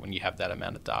showed that when you have that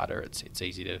amount of data, it's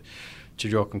easy to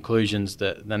draw conclusions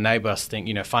that enable us to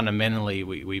think, fundamentally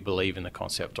we believe in the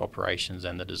concept operations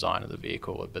and the design of the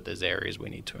vehicle, but there's areas we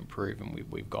need to improve, and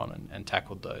we've gone and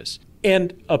tackled those.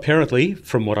 And apparently,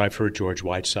 from what I've heard George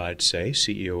Whiteside say,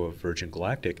 CEO of Virgin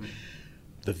Galactic,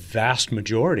 the vast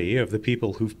majority of the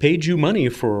people who've paid you money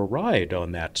for a ride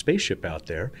on that spaceship out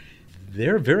there,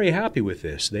 they're very happy with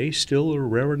this. They still are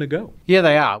raring to go. Yeah,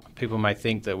 they are. People may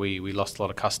think that we lost a lot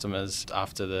of customers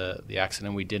after the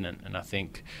accident. We didn't, and I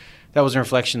think that was a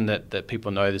reflection that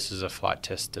people know this is a flight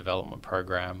test development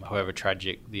program. However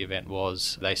tragic the event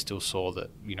was, they still saw that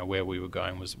where we were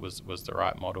going was the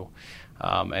right model.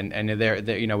 And they're,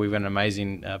 we've got an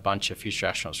amazing bunch of future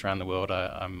astronauts around the world.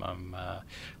 I'm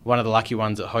one of the lucky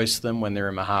ones that hosts them when they're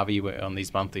in Mojave on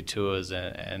these monthly tours,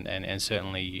 and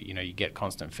certainly you get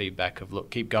constant feedback of,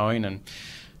 look, keep going,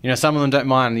 and some of them don't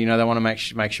mind. They want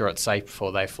to make sure it's safe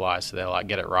before they fly, so they're like,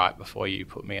 get it right before you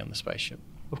put me on the spaceship.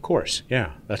 Of course,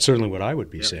 yeah. That's certainly what I would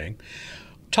be saying.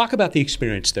 Talk about the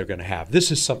experience they're going to have.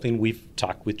 This is something we've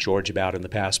talked with George about in the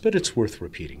past, but it's worth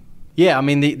repeating. Yeah, I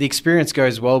mean, the experience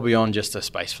goes well beyond just a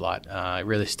space flight. It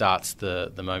really starts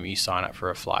the moment you sign up for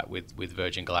a flight with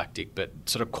Virgin Galactic. But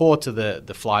sort of core to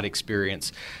the flight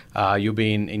experience, you'll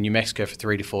be in New Mexico for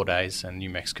 3 to 4 days. And New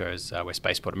Mexico is where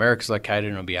Spaceport America is located,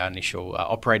 and it'll be our initial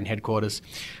operating headquarters.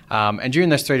 And during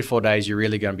those 3 to 4 days, you're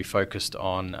really going to be focused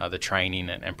on the training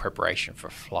and preparation for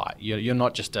flight. You're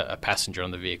not just a passenger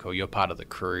on the vehicle. You're part of the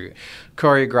crew.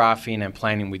 Choreographing and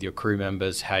planning with your crew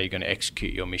members how you're going to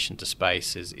execute your mission to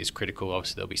space is critical.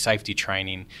 Obviously, there'll be safety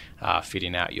training,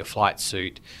 fitting out your flight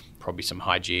suit, probably some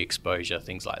high G exposure,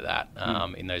 things like that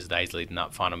in those days leading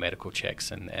up, final medical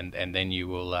checks, and then you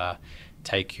will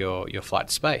take your flight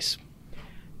to space.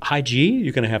 High G?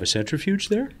 You're going to have a centrifuge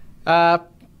there?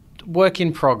 Work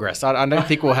in progress. I don't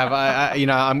think we'll have.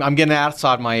 I'm getting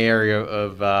outside my area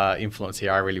of influence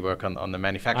here. I really work on the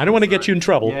manufacturing. I don't want to get you in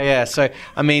trouble. Yeah. So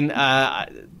I mean.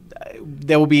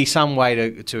 There will be some way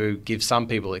to give some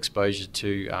people exposure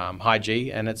to high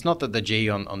G, and it's not that the G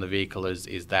on the vehicle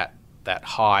is that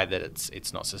high that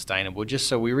it's not sustainable. Just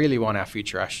so we really want our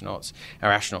future astronauts,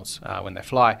 when they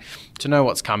fly, to know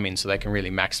what's coming, so they can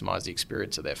really maximise the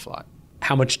experience of their flight.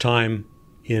 How much time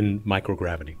in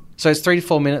microgravity? So it's 3 to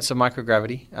 4 minutes of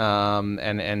microgravity,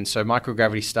 and so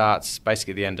microgravity starts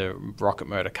basically at the end of rocket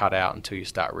motor cut out until you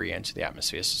start re-enter the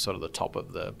atmosphere. So sort of the top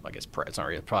of the, I guess it's not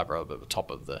really a parabolic, but the top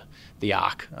of the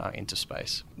arc into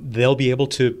space. They'll be able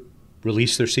to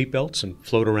release their seatbelts and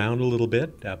float around a little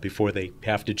bit before they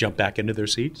have to jump back into their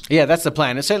seats? Yeah, that's the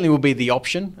plan. It certainly will be the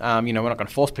option. We're not going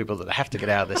to force people that they have to get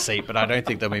out of their seat, but I don't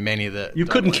think there'll be many that... You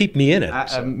couldn't keep me in it.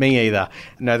 So. Me either.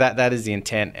 No, that is the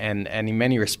intent, and in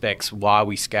many respects why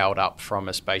we scaled up from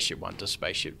a Spaceship 1 to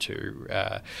Spaceship 2.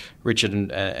 Richard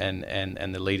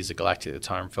and the leaders of Galactic at the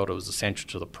time felt it was essential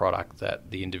to the product that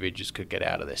the individuals could get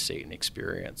out of their seat and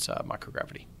experience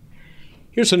microgravity.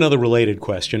 Here's another related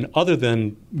question. Other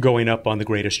than going up on the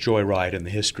greatest joyride in the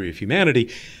history of humanity,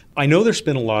 I know there's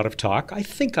been a lot of talk, I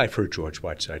think I've heard George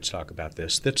Whiteside talk about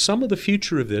this, that some of the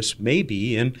future of this may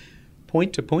be in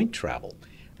point-to-point travel.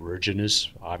 Virgin is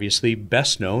obviously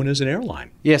best known as an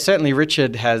airline. Yeah, certainly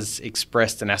Richard has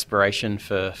expressed an aspiration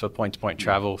for point-to-point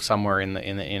travel somewhere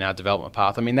in our development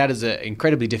path. I mean, that is an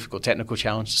incredibly difficult technical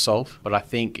challenge to solve, but I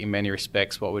think in many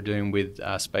respects what we're doing with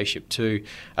Spaceship Two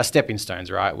are stepping stones,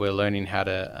 right? We're learning how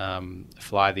to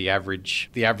fly the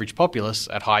average populace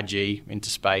at high G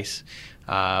into space.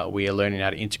 We are learning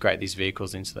how to integrate these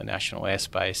vehicles into the national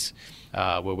airspace.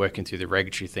 We're working through the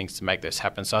regulatory things to make this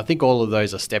happen. So I think all of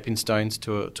those are stepping stones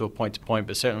to a point-to-point,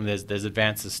 but certainly there's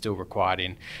advances still required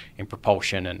in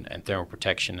propulsion and thermal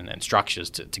protection and structures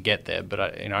to get there. But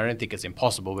I don't think it's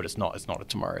impossible, but it's not a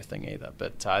tomorrow thing either.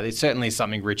 But it's certainly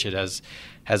something Richard has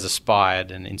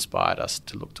aspired and inspired us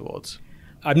to look towards.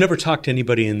 I've never talked to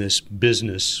anybody in this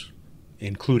business,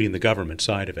 including the government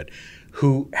side of it,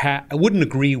 who wouldn't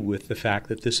agree with the fact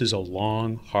that this is a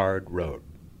long, hard road.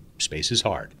 Space is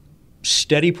hard.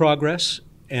 Steady progress,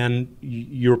 and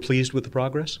you're pleased with the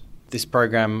progress? This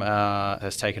program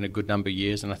has taken a good number of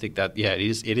years, and I think that,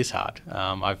 it is hard.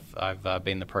 I've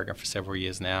been in the program for several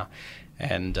years now,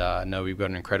 and know we've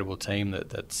got an incredible team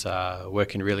that's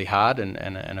working really hard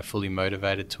and are fully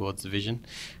motivated towards the vision.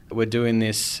 We're doing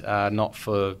this not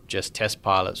for just test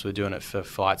pilots. We're doing it for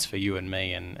flights for you and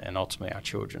me and ultimately our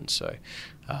children. So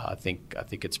I think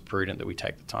it's prudent that we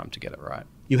take the time to get it right.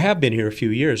 You have been here a few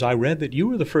years. I read that you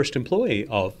were the first employee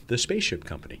of the Spaceship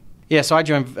Company. Yeah, so I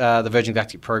joined the Virgin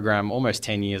Galactic program almost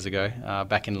 10 years ago,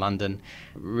 back in London.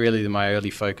 Really, my early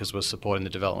focus was supporting the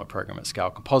development program at Scale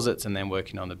Composites and then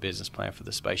working on the business plan for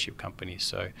the Spaceship Company.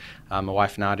 So my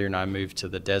wife Nadia and I moved to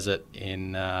the desert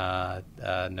in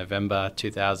November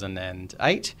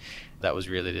 2008. That was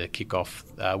really to kick off,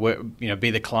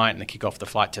 be the client and kick off the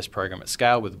flight test program at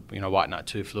Scale with, White Knight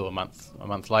 2 flew a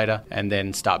month later, and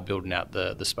then start building out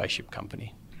the Spaceship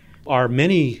Company. Our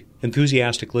many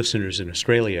enthusiastic listeners in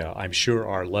Australia, I'm sure,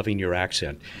 are loving your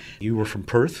accent. You were from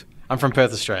Perth? I'm from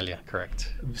Perth, Australia,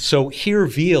 correct. So here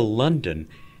via London,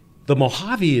 the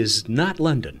Mojave is not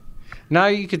London. No,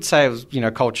 you could say it was,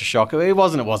 culture shock. It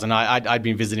wasn't. I'd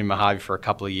been visiting Mojave for a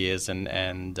couple of years and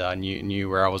knew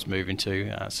where I was moving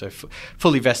to. So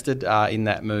fully vested in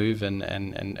that move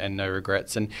and no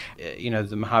regrets. And,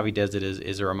 the Mojave Desert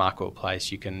is a remarkable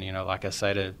place. You can, like I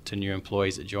say to new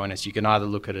employees that join us, you can either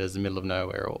look at it as the middle of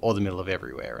nowhere or the middle of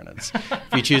everywhere. And it's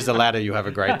if you choose the latter, you have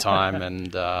a great time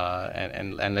and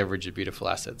leverage the beautiful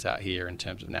assets out here in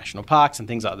terms of national parks and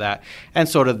things like that. And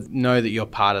sort of know that you're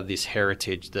part of this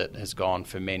heritage that has gone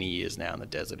for many years now in the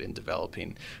desert in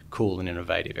developing cool and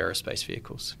innovative aerospace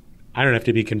vehicles. I don't have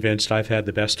to be convinced. I've had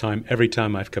the best time every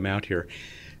time I've come out here.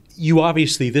 You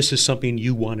obviously, this is something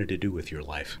you wanted to do with your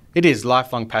life. It is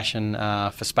lifelong passion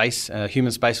for space,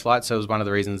 human space flight. So it was one of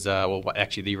the reasons,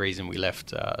 the reason we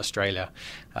left Australia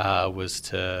was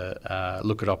to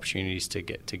look at opportunities to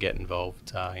get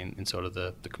involved in sort of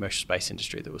the commercial space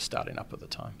industry that was starting up at the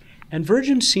time. And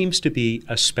Virgin seems to be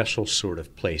a special sort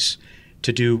of place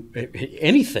to do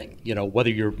anything, whether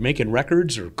you're making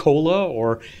records or cola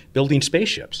or building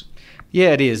spaceships.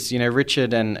 Yeah, it is.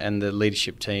 Richard and the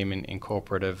leadership team in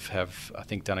corporate have, I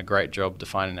think, done a great job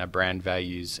defining our brand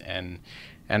values and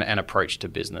approach to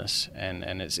business.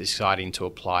 And it's exciting to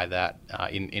apply that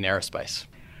in aerospace.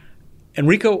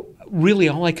 Enrico, really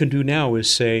all I can do now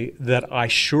is say that I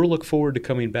sure look forward to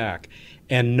coming back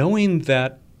and knowing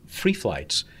that free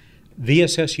flights,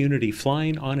 VSS Unity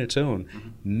flying on its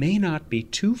own, may not be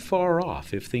too far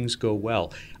off if things go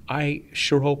well. I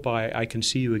sure hope I can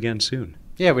see you again soon.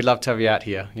 Yeah, we'd love to have you out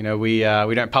here. We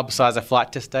don't publicise our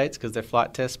flight test dates because they're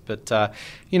flight tests, but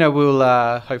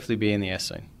we'll hopefully be in the air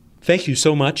soon. Thank you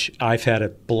so much. I've had a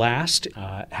blast.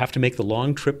 Have to make the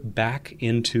long trip back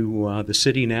into the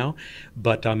city now,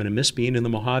 but I'm going to miss being in the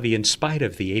Mojave in spite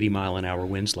of the 80-mile-an-hour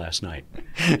winds last night.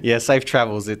 Yeah, safe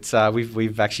travels. It's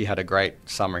we've actually had a great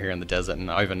summer here in the desert, and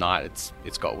overnight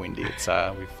it's got windy.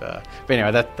 But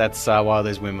anyway, that's why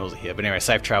those windmills are here. But anyway,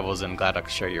 safe travels, and glad I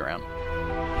could show you around.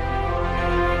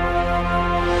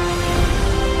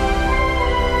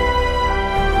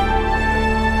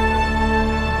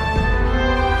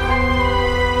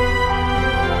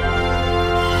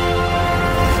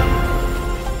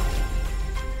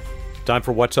 Time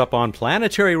for What's Up on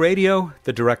Planetary Radio.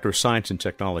 The Director of Science and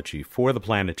Technology for the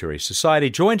Planetary Society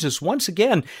joins us once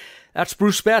again. That's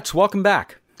Bruce Betts. Welcome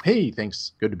back. Hey,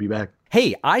 thanks. Good to be back.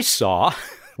 Hey, I saw,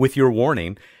 with your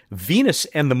warning, Venus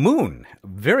and the Moon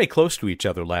very close to each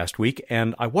other last week,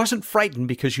 and I wasn't frightened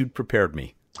because you'd prepared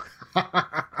me.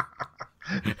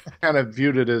 kind of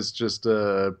viewed it as just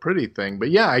a pretty thing.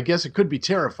 But yeah, I guess it could be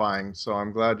terrifying, so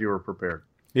I'm glad you were prepared.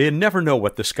 You never know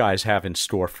what the skies have in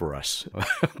store for us.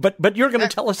 but you're going to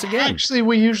tell us again. Actually,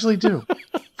 we usually do.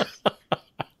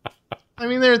 I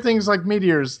mean, there are things like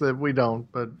meteors that we don't,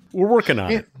 but... We're working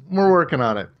on it. We're working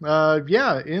on it.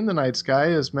 In the night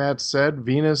sky, as Matt said,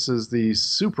 Venus is the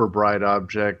super bright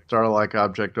object, star-like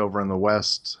object over in the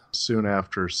west soon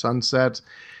after sunset.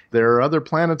 There are other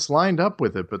planets lined up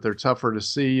with it, but they're tougher to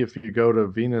see. If you go to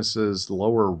Venus's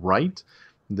lower right,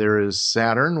 there is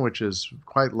Saturn, which is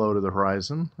quite low to the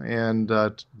horizon, and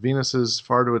Venus's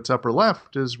far to its upper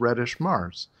left is reddish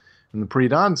Mars. In the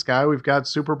pre-dawn sky, we've got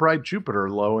super bright Jupiter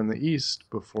low in the east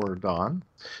before dawn.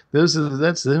 That's all.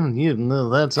 Those are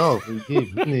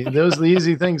the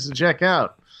easy things to check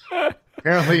out.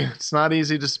 Apparently, it's not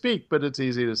easy to speak, but it's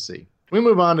easy to see. We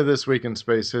move on to This Week in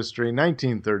Space History.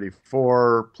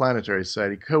 1934, Planetary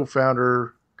Society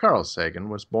co-founder Carl Sagan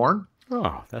was born.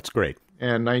 Oh, that's great.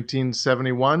 And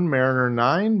 1971, Mariner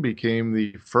 9 became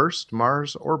the first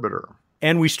Mars orbiter.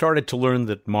 And we started to learn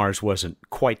that Mars wasn't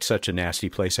quite such a nasty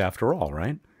place after all,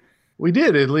 right? We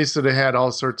did. At least it had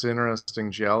all sorts of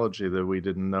interesting geology that we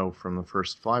didn't know from the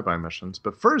first flyby missions.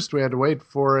 But first, we had to wait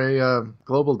for a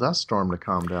global dust storm to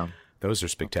calm down. Those are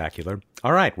spectacular.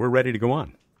 All right, we're ready to go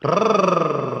on. Random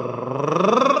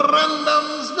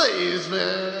Space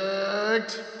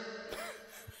Fact.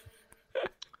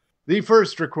 The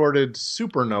first recorded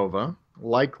supernova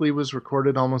likely was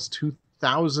recorded almost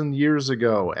 2,000 years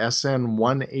ago. SN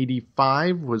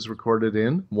 185 was recorded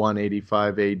in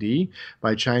 185 AD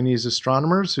by Chinese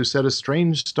astronomers who said a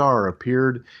strange star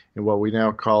appeared in what we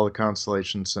now call the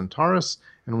constellation Centaurus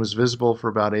and was visible for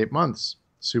about 8 months.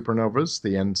 Supernovas,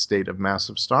 the end state of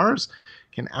massive stars,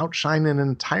 can outshine an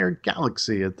entire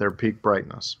galaxy at their peak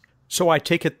brightness. So I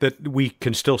take it that we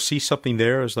can still see something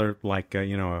there? Is there like,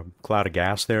 a cloud of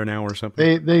gas there now or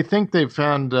something? They think they've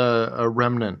found a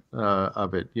remnant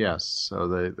of it, yes. So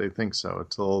they think so.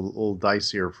 It's a little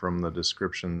dicier from the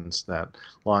descriptions that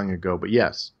long ago. But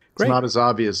yes, Great. It's not as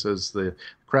obvious as the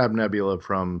Crab Nebula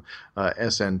from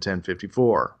SN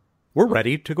 1054. We're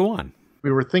ready to go on.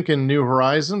 We were thinking New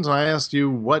Horizons. I asked you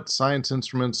what science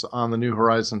instruments on the New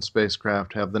Horizons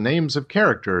spacecraft have the names of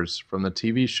characters from the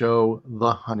TV show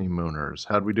The Honeymooners.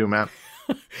 How'd we do, Matt?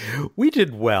 We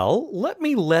did well. Let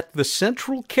the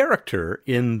central character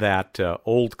in that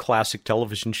old classic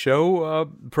television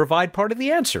show provide part of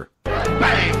the answer.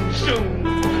 Bang! Soon!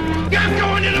 I'm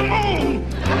going to the moon!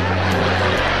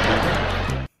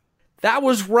 That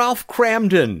was Ralph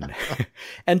Kramden.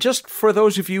 And just for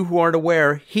those of you who aren't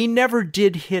aware, he never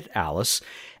did hit Alice.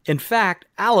 In fact,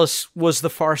 Alice was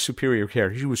the far superior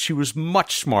character. She was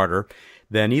much smarter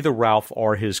than either Ralph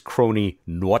or his crony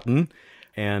Norton,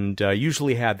 and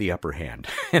usually had the upper hand.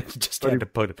 And just had to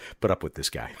put up with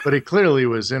this guy. But he clearly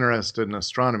was interested in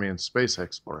astronomy and space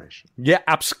exploration. Yeah,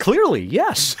 clearly,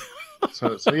 yes.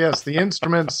 So yes, the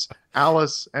instruments,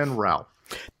 Alice and Ralph.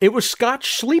 It was Scott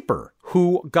Schleper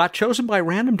who got chosen by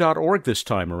Random.org this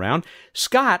time around.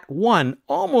 Scott won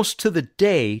almost to the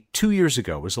day 2 years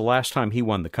ago. It was the last time he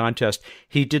won the contest.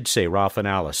 He did say Ralph and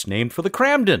Alice, named for the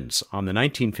Kramdens on the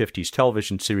 1950s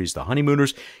television series The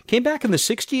Honeymooners. Came back in the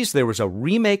 60s. There was a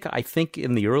remake, I think,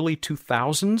 in the early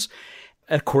 2000s.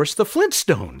 Of course, the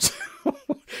Flintstones.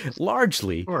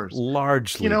 largely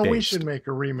You know, based. We should make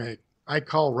a remake. I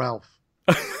call Ralph.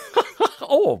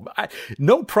 Oh,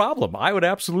 no problem. I would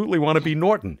absolutely want to be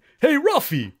Norton. Hey,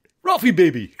 Ralphie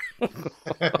baby.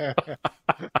 You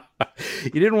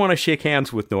didn't want to shake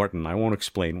hands with Norton. I won't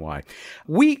explain why.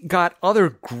 We got other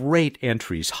great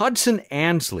entries. Hudson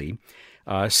Ansley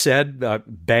said,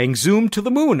 bang zoom to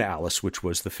the moon, Alice, which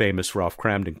was the famous Ralph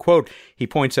Kramden quote. He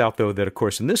points out, though, that, of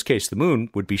course, in this case, the moon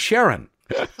would be Sharon.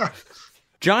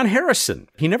 John Harrison,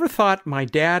 he never thought my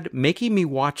dad making me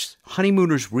watch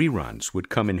Honeymooners reruns would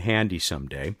come in handy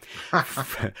someday.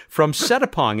 From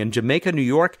Setapong in Jamaica, New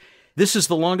York, this is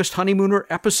the longest Honeymooner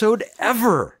episode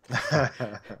ever.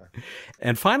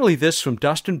 And finally, this from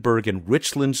Dustin Berg in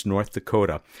Richlands, North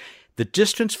Dakota. The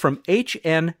distance from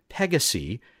HN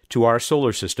Pegasi to our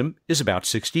solar system is about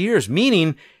 60 years,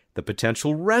 meaning the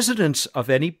potential residents of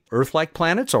any Earth-like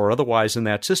planets or otherwise in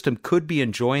that system could be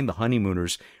enjoying the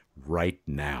Honeymooners right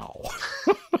now.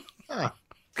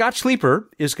 Scott Schleper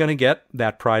is going to get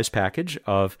that prize package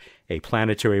of a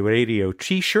Planetary Radio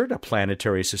t-shirt, a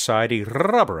Planetary Society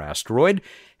rubber asteroid,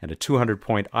 and a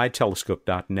 200-point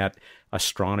iTelescope.net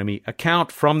astronomy account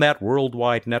from that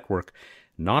worldwide network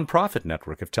nonprofit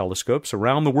network of telescopes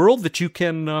around the world that you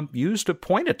can use to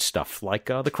point at stuff like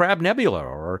the Crab Nebula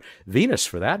or Venus,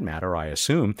 for that matter, I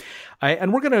assume.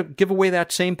 And we're going to give away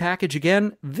that same package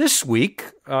again this week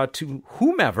to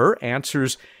whomever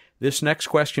answers this next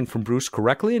question from Bruce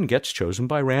correctly and gets chosen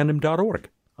by random.org.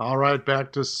 All right,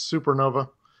 back to supernova.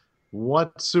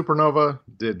 What supernova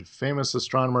did famous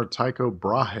astronomer Tycho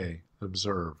Brahe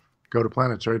observe? Go to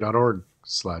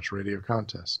planetary.org/radio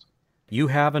contest. You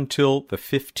have until the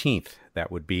 15th,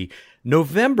 that would be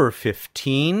November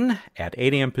 15 at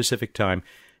 8 a.m. Pacific time,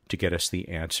 to get us the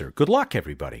answer. Good luck,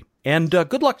 everybody. And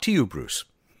good luck to you, Bruce.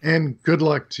 And good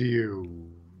luck to you,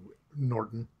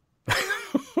 Norton.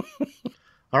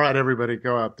 All right, everybody,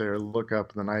 go out there, look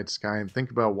up in the night sky, and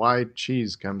think about why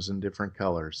cheese comes in different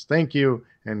colors. Thank you,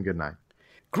 and good night.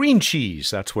 Green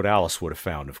cheese, that's what Alice would have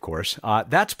found, of course.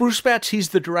 That's Bruce Betts. He's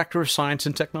the Director of Science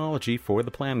and Technology for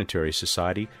the Planetary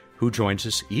Society, who joins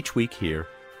us each week here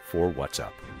for What's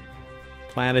Up.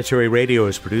 Planetary Radio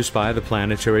is produced by the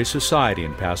Planetary Society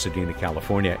in Pasadena,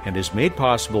 California, and is made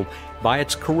possible by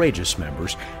its courageous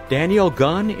members. Danielle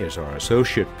Gunn is our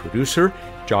associate producer.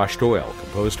 Josh Doyle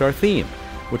composed our theme,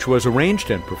 which was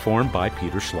arranged and performed by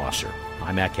Peter Schlosser.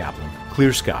 I'm Matt Kaplan.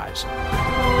 Clear skies.